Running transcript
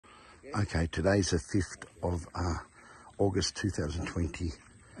Okay, today's the 5th of August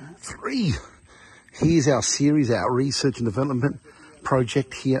 2023. Here's our series, our research and development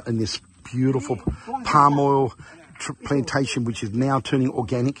project here in this beautiful palm oil plantation, which is now turning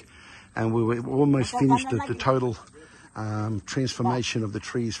organic. And we're almost finished the total transformation of the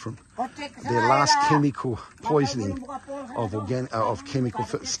trees from their last chemical poisoning of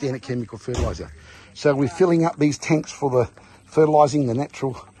standard chemical fertilizer. So we're filling up these tanks for the fertilizing, the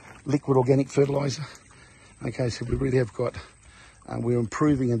natural liquid organic fertilizer. Okay, so we really have got, we're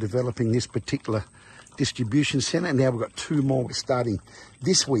improving and developing this particular distribution center, and now we've got 2 more we're starting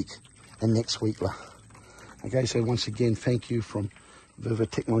this week and next week. Okay, so once again, thank you from VETIVER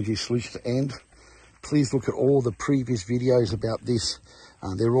Technology Solutions, and please look at all the previous videos about this.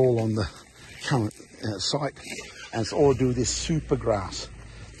 They're all on the current site, and it's all to do with this super grass,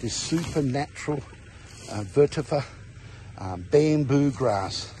 this super natural vetiver bamboo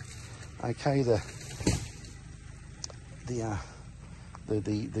grass. Okay, the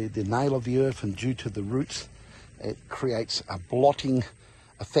nail of the earth, and due to the roots, it creates a blotting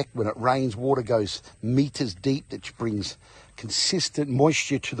effect. When it rains, water goes meters deep, which brings consistent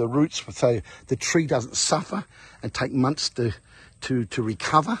moisture to the roots, so the tree doesn't suffer and take months to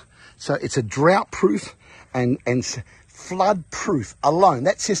recover. So it's a drought proof and flood proof alone,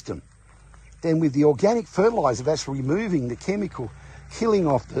 that system. Then with the organic fertilizer, that's removing the chemical killing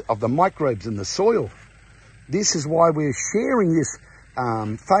of the microbes in the soil. This is why we're sharing this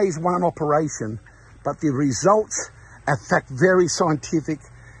phase 1 operation, but the results are in fact very scientific.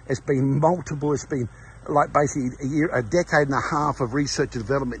 It's been multiple, it's been like basically a decade and a half of research and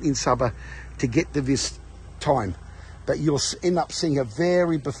development in Sabah to get to this time. But you'll end up seeing a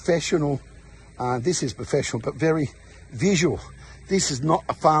very professional, this is professional, but very visual. This is not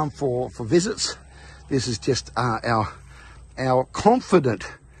a farm for visits. This is just our confident,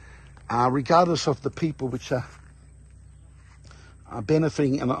 regardless of the people which are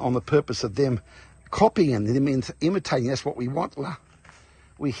benefiting on the purpose of them copying and them imitating. That's what we want.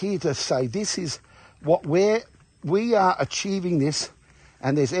 We're here to say this is what we are achieving this,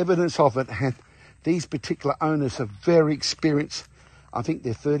 and there's evidence of it. And these particular owners are very experienced. I think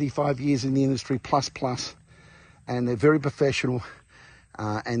they're 35 years in the industry plus, and they're very professional,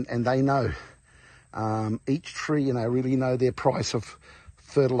 and they know each tree, and they really know their price of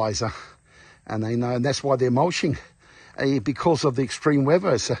fertilizer, and they know, and that's why they're mulching because of the extreme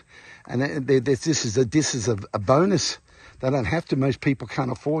weather. So, and this is a bonus. They don't have to. Most people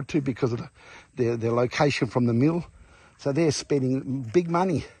can't afford to because of their location from the mill. So they're spending big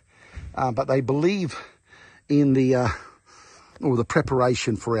money, but they believe in the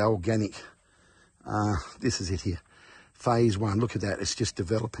preparation for our organic. This is it here, phase 1. Look at that. It's just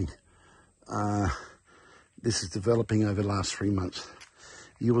developing. This is developing over the last 3 months.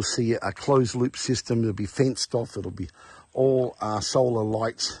 You will see a closed loop system. It'll be fenced off. It'll be all solar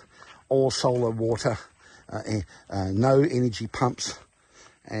lights, all solar water. No energy pumps,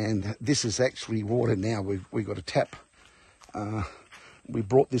 and this is actually water now. We've got a tap. We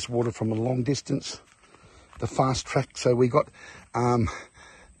brought this water from a long distance, the fast track. So we got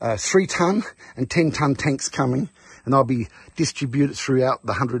 3 ton and 10 ton tanks coming, and they'll be distributed throughout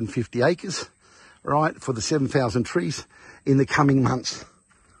the 150 acres, right, for the 7,000 trees in the coming months.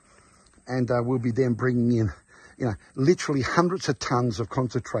 And we'll be then bringing in, literally hundreds of tons of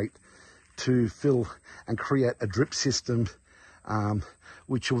concentrate to fill and create a drip system,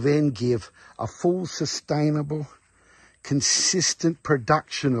 which will then give a full, sustainable, consistent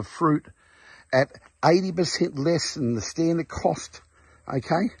production of fruit at 80% less than the standard cost.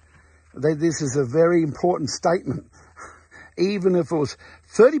 Okay, this is a very important statement. Even if it was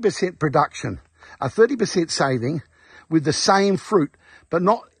 30% production, a 30% saving with the same fruit, but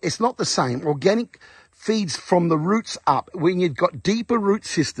it's not the same. Organic feeds from the roots up. When you've got deeper root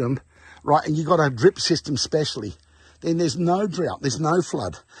system, right, and you've got a drip system specially, then there's no drought, there's no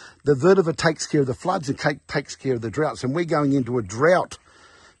flood. The vetiver takes care of the floods and takes care of the droughts, and we're going into a drought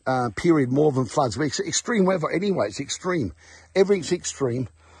period more than floods. It's extreme weather anyway. It's extreme. Everything's extreme,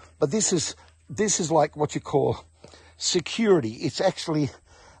 but this is like what you call security. It's actually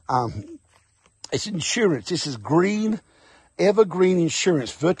it's insurance. This is green, evergreen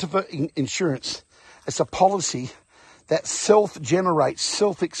insurance, vetiver insurance. It's a policy that self-generates,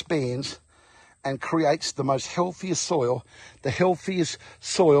 self-expands, and creates the most healthiest soil. The healthiest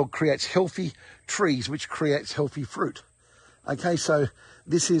soil creates healthy trees, which creates healthy fruit. Okay, so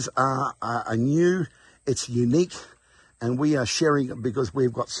this is a new, it's unique, and we are sharing it because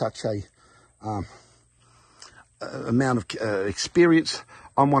we've got such a amount of experience.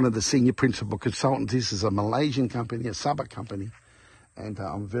 I'm one of the senior principal consultants. This is a Malaysian company, a Sabah company, And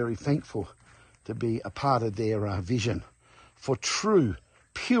I'm very thankful to be a part of their vision for true,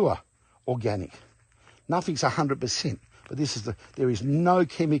 pure organic. Nothing's 100%, but there is no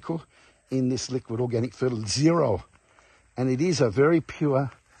chemical in this liquid organic fertilizer, zero. And it is a very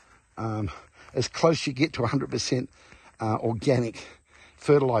pure, as close you get to 100% organic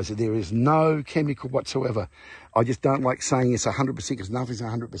fertilizer. There is no chemical whatsoever. I just don't like saying it's 100% because nothing's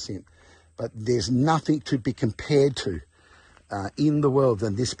 100%. But there's nothing to be compared to in the world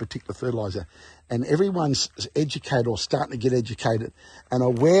than this particular fertilizer. And everyone's educated or starting to get educated and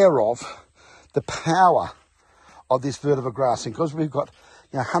aware of the power of this vetiver grass. And because we've got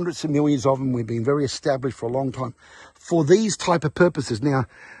hundreds of millions of them, we've been very established for a long time for these type of purposes. Now,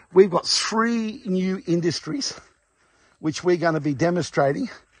 we've got 3 new industries which we're going to be demonstrating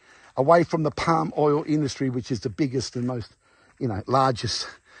away from the palm oil industry, which is the biggest and most, largest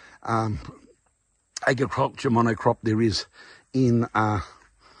agriculture monocrop there is in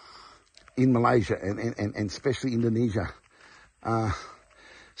Malaysia and especially Indonesia.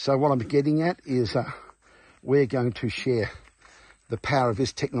 So what I'm getting at is we're going to share the power of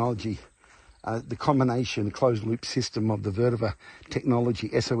this technology, the combination closed loop system of the vetiver technology,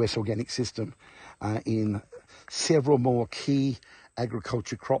 SOS organic system, in several more key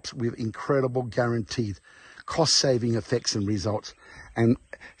agriculture crops with incredible guaranteed cost saving effects and results, and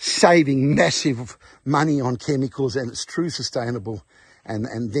saving massive money on chemicals, and it's true sustainable. And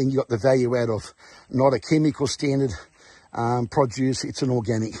then you got the value out of not a chemical standard produce, it's an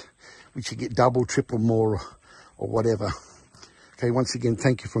organic, which you get double, triple more or whatever. Okay, once again,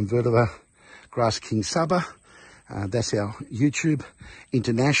 thank you from Vetiver Grass King Sabah. That's our YouTube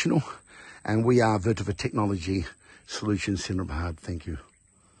international, and we are Vetiver Technology Solutions Sabahan. Thank you.